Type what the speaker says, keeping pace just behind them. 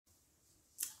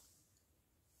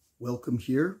Welcome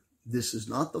here. This is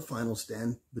not the final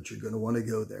stand, but you're going to want to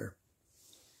go there.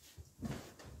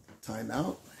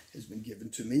 Timeout has been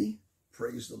given to me.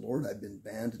 Praise the Lord. I've been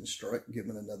banned and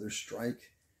given another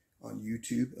strike on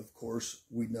YouTube. Of course,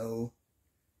 we know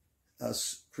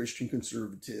us Christian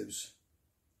conservatives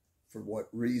for what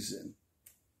reason.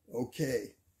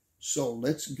 Okay, so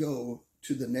let's go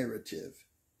to the narrative.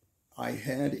 I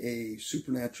had a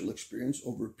supernatural experience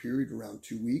over a period around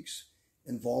 2 weeks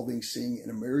involving seeing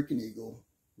an American eagle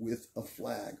with a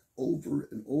flag over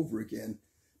and over again,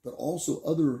 but also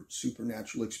other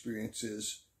supernatural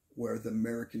experiences where the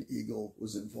American eagle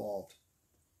was involved.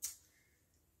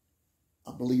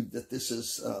 I believe that this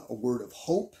is a word of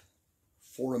hope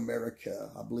for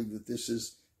America. I believe that this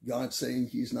is God saying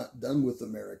he's not done with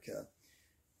America.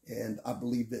 And I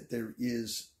believe that there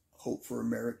is hope for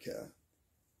America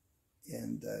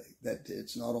and that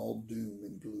it's not all doom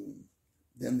and gloom.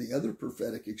 Then the other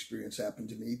prophetic experience happened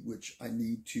to me, which I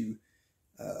need to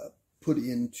put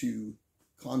into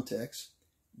context,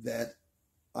 that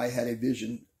I had a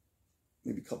vision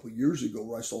maybe a couple of years ago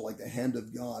where I saw like the hand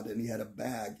of God, and he had a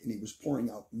bag and he was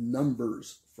pouring out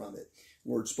numbers from it.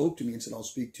 The Lord spoke to me and said, I'll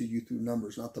speak to you through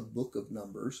numbers, not the book of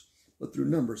Numbers, but through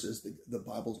numbers, as the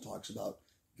Bible talks about.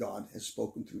 God has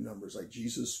spoken through numbers. Like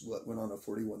Jesus went on a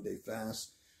 41-day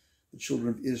fast. The children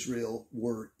of Israel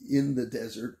were in the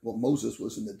desert. Well, Moses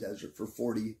was in the desert for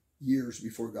 40 years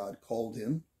before God called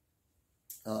him.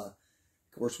 Of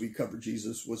course, we covered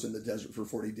Jesus was in the desert for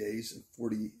 40 days,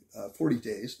 40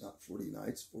 days, not 40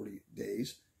 nights, 40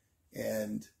 days.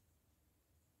 And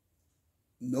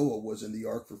Noah was in the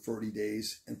ark for 40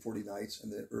 days and 40 nights,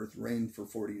 and the earth rained for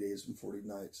 40 days and 40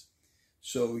 nights.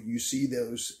 So you see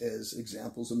those as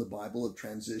examples in the Bible of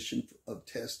transition, of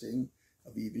testing,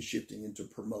 of even shifting into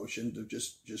promotion, to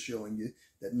just showing you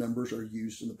that numbers are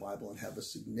used in the Bible and have a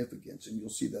significance. And you'll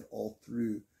see that all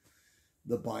through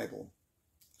the Bible.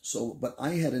 So, but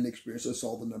I had an experience. I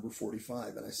saw the number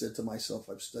 45, and I said to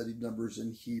myself, I've studied numbers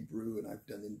in Hebrew and I've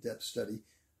done in-depth study.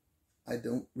 I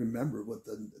don't remember what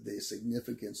the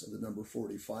significance of the number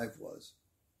 45 was.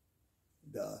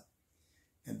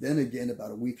 And then again,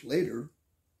 about a week later,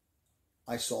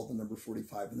 I saw the number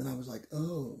 45, and then I was like,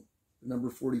 oh,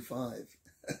 number 45,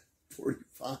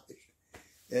 45.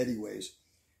 Anyways,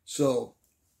 so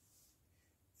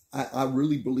I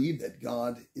really believe that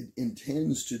God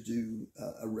intends to do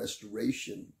a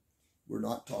restoration. We're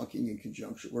not talking in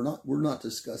conjunction. We're not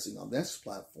discussing on this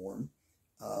platform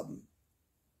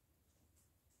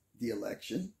the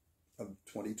election of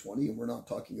 2020, and we're not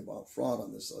talking about fraud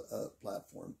on this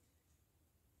platform.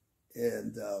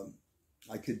 And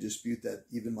I could dispute that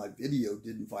even my video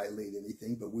didn't violate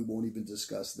anything, but we won't even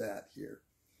discuss that here.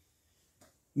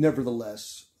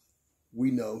 Nevertheless, we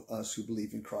know, us who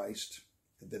believe in Christ,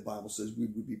 the Bible says we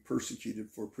would be persecuted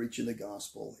for preaching the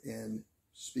gospel and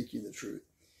speaking the truth.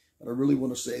 But I really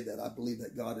want to say that I believe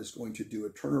that God is going to do a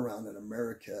turnaround in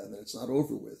America and that it's not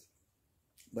over with.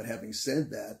 But having said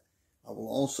that, I will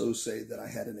also say that I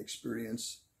had an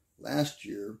experience last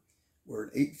year where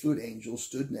an 8-foot angel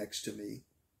stood next to me,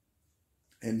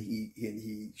 and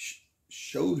he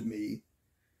showed me.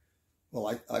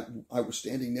 Well, I was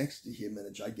standing next to him in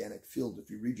a gigantic field. If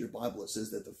you read your Bible, it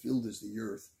says that the field is the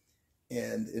earth.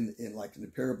 And in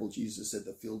the parable, Jesus said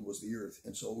the field was the earth.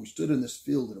 And so we stood in this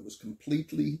field, and it was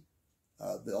completely,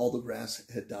 all the grass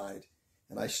had died.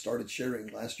 And I started sharing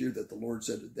last year that the Lord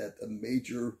said that a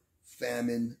major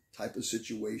famine type of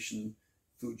situation,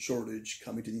 food shortage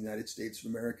coming to the United States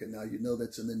of America. Now, you know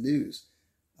that's in the news.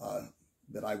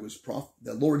 That I was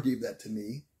the Lord gave that to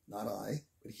me, not I,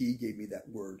 but he gave me that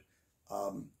word.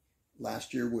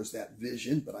 Last year was that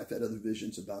vision, but I've had other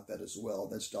visions about that as well.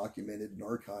 That's documented and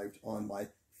archived on my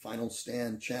Final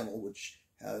Stand channel, which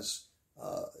has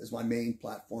is my main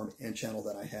platform and channel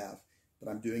that I have. But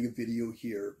I'm doing a video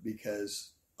here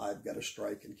because I've got a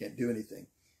strike and can't do anything.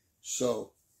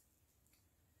 So,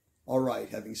 all right,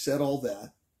 having said all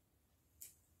that,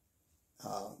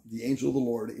 the angel of the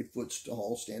Lord, 8 foot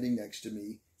tall, standing next to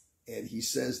me, and he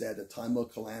says that a time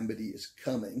of calamity is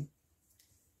coming.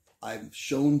 I've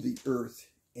shown the earth,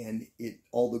 and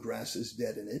all the grass is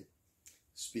dead in it.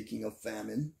 Speaking of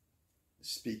famine,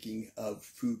 speaking of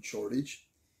food shortage.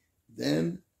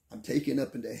 Then I'm taken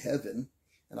up into heaven,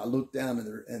 and I look down,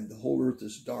 and the whole earth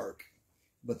is dark,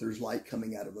 but there's light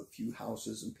coming out of a few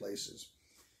houses and places.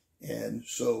 And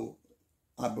so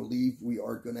I believe we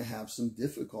are going to have some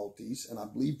difficulties, and I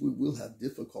believe we will have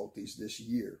difficulties this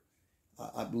year.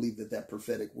 I believe that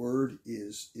prophetic word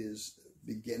is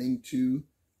beginning to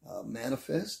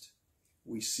manifest.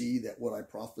 We see that what I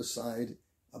prophesied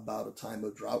about a time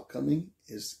of drought coming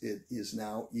is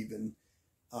now even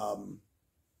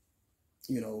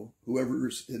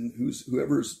whoever's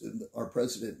our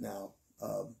president now,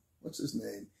 what's his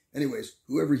name? Anyways,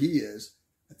 whoever he is,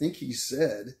 I think he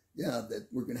said, yeah, that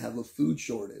we're going to have a food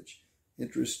shortage.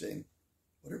 Interesting.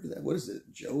 What is it?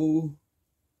 Joe?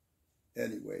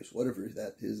 Anyways, whatever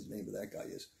his name of that guy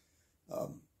is.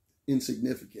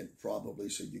 Insignificant, probably,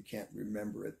 so you can't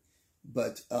remember it.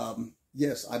 But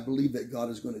yes, I believe that God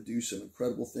is going to do some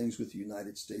incredible things with the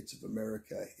United States of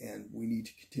America, and we need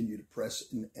to continue to press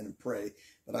and pray.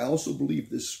 But I also believe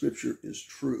this scripture is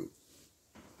true.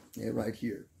 Yeah, right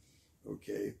here.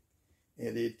 Okay.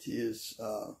 And it is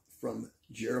from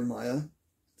Jeremiah.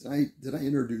 Did I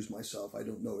introduce myself? I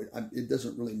don't know. It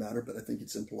doesn't really matter, but I think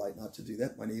it's impolite not to do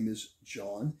that. My name is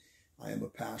John. I am a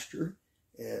pastor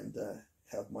and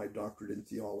have my doctorate in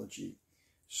theology.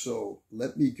 So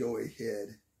let me go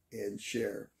ahead and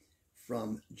share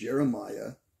from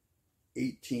Jeremiah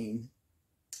 18,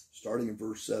 starting in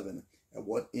verse 7. At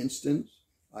what instant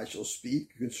I shall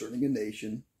speak concerning a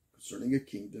nation, concerning a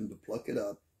kingdom, to pluck it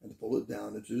up and to pull it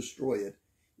down and to destroy it,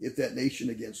 if that nation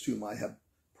against whom I have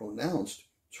pronounced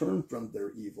turn from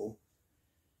their evil,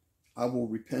 I will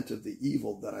repent of the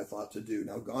evil that I thought to do.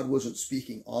 Now, God wasn't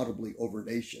speaking audibly over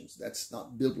nations. That's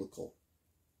not biblical.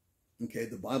 Okay,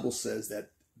 the Bible says that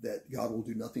God will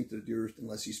do nothing to the earth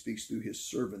unless he speaks through his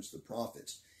servants, the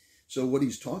prophets. So what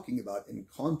he's talking about in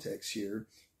context here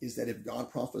is that if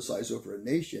God prophesies over a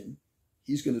nation,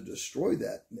 he's going to destroy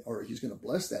that, or he's going to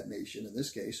bless that nation in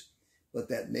this case, but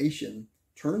that nation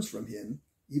turns from him.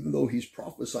 Even though he's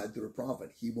prophesied through a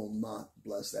prophet, he will not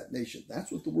bless that nation.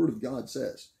 That's what the word of God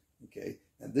says. Okay.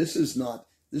 And this is not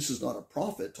a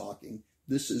prophet talking.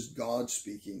 This is God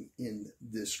speaking in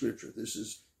this scripture.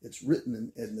 It's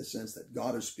written in the sense that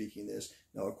God is speaking this.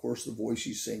 Now, of course, the voice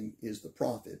he's saying is the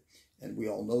prophet. And we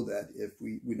all know that if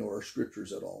we know our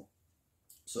scriptures at all.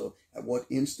 So at what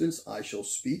instance I shall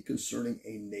speak concerning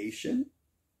a nation.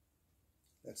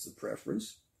 That's the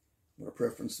preference. I'm going to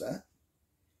preference that.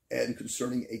 And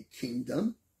concerning a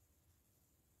kingdom,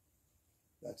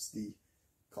 that's the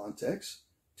context,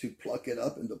 to pluck it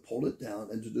up and to pull it down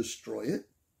and to destroy it.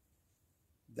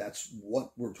 That's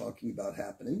what we're talking about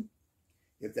happening.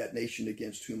 If that nation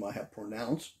against whom I have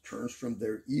pronounced turns from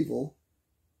their evil,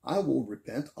 I will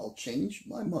repent. I'll change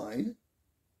my mind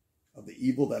of the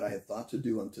evil that I had thought to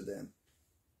do unto them.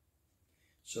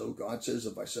 So God says,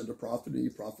 if I send a prophet and he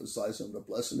prophesies, I'm going to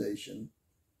bless a nation,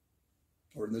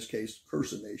 or in this case,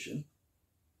 curse a nation.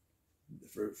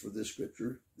 For this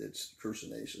scripture, it's curse a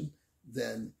nation.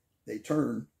 Then they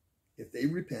turn. If they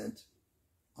repent,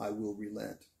 I will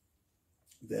relent.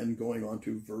 Then going on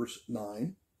to verse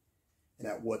 9. And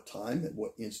at what time, at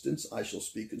what instance, I shall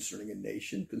speak concerning a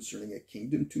nation, concerning a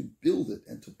kingdom, to build it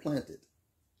and to plant it.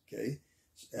 Okay.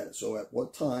 So at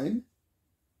what time,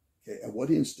 okay, at what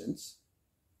instance,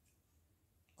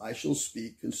 I shall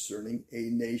speak concerning a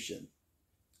nation.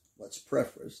 Let's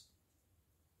preface,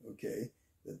 okay,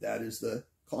 that is the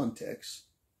context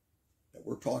that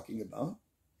we're talking about.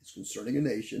 It's concerning a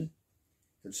nation,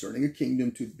 concerning a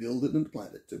kingdom, to build it and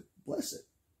plant it, to bless it.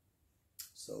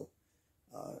 So,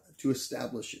 to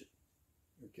establish it,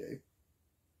 okay.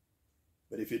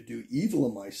 But if it do evil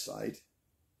in my sight,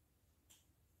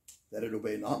 that it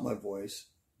obey not my voice,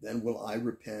 then will I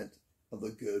repent of the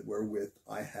good wherewith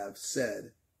I have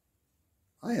said.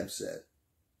 I have said.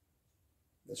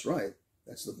 That's right.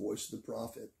 That's the voice of the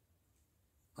prophet.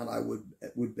 And I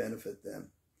would benefit them.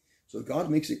 So God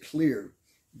makes it clear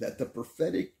that the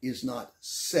prophetic is not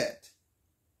set.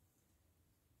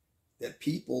 That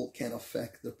people can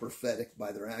affect the prophetic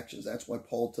by their actions. That's why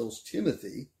Paul tells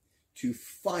Timothy to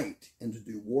fight and to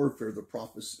do warfare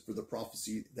for the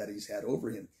prophecy that he's had over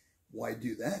him. Why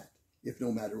do that? If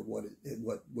no matter what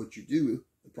you do,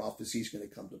 the prophecy is going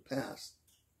to come to pass.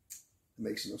 It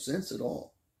makes no sense at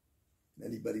all.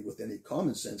 Anybody with any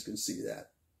common sense can see that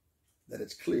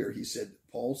it's clear. He said,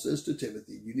 Paul says to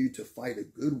Timothy, you need to fight a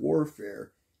good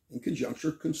warfare in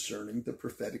conjuncture concerning the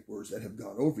prophetic words that have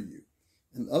gone over you.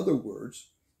 In other words,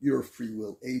 you're a free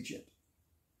will agent.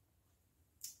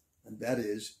 And that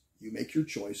is, you make your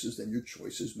choices, then your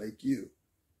choices make you.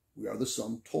 We are the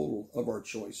sum total of our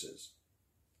choices.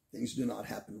 Things do not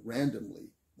happen randomly,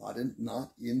 not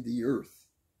in the earth,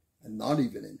 and not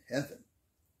even in heaven.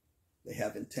 They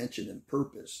have intention and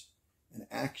purpose, and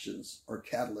actions are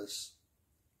catalysts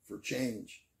for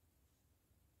change,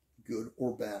 good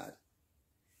or bad.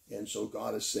 And so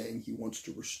God is saying he wants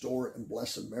to restore and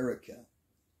bless America,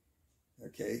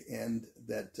 okay, and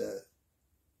that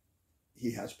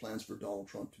he has plans for Donald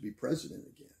Trump to be president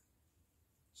again.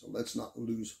 So let's not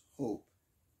lose hope,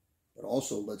 but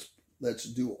also let's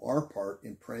do our part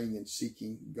in praying and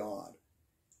seeking God.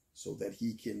 so that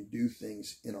he can do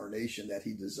things in our nation that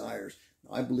he desires.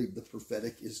 I believe the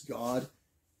prophetic is God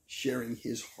sharing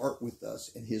his heart with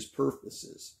us and his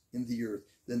purposes in the earth.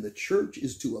 Then the church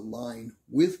is to align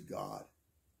with God.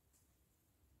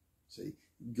 See,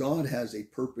 God has a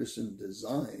purpose and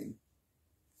design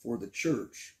for the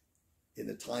church in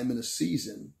a time and a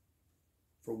season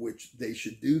for which they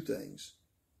should do things.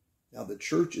 Now, the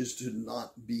church is to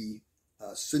not be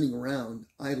sitting around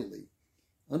idly.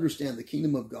 Understand, the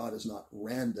kingdom of God is not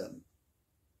random.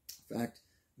 In fact,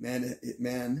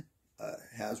 man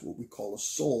has what we call a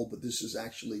soul, but this is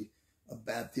actually a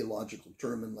bad theological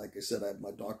term. And like I said, I have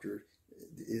my doctorate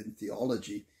in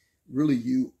theology. Really,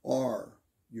 you are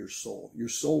your soul. Your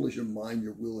soul is your mind,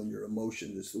 your will, and your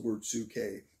emotion. It's the word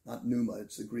suke, not pneuma.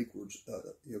 It's the Greek word,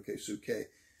 suke.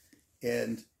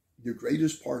 And the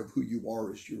greatest part of who you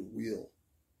are is your will.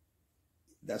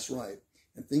 That's right.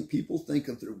 And people think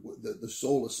of the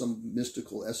soul as some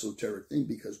mystical, esoteric thing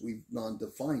because we've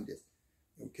non-defined it.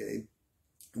 Okay?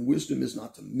 And wisdom is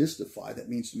not to mystify. That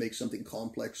means to make something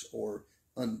complex or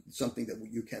something that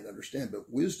you can't understand. But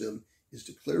wisdom is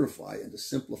to clarify and to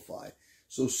simplify.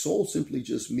 So soul simply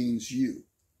just means you.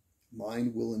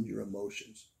 Mind, will, and your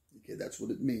emotions. Okay, that's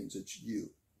what it means. It's you.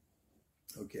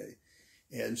 Okay.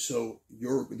 And so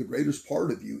the greatest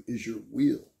part of you is your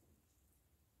will.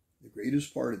 The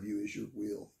greatest part of you is your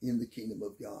will in the kingdom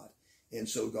of God. And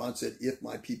so God said, if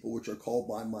my people which are called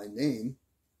by my name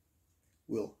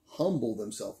will humble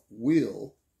themselves,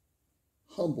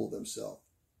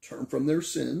 turn from their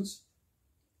sins,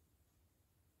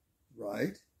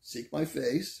 right? Seek my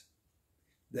face,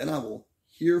 then I will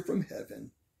hear from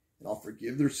heaven, and I'll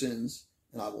forgive their sins,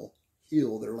 and I will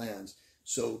heal their lands.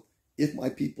 So if my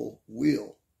people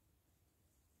will,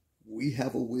 we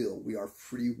have a will. We are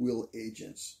free will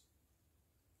agents.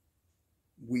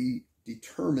 We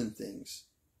determine things.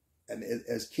 And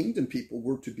as kingdom people,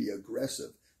 we're to be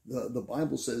aggressive. The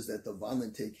Bible says that the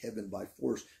violent take heaven by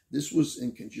force. This was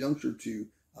in conjunction to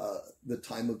the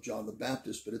time of John the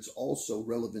Baptist, but it's also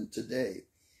relevant today.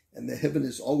 And the heaven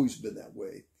has always been that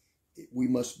way. We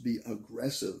must be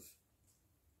aggressive,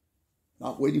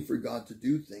 not waiting for God to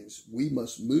do things. We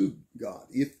must move God.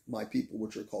 If my people,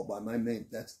 which are called by my name,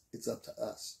 it's up to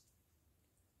us.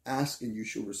 Ask and you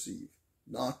shall receive.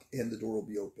 Knock and the door will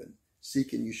be open.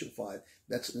 Seek and you shall find.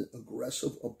 That's an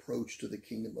aggressive approach to the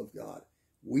kingdom of God.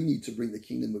 We need to bring the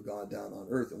kingdom of God down on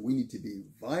earth, and we need to be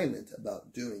violent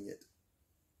about doing it.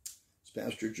 It's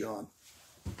Pastor John.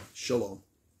 Shalom.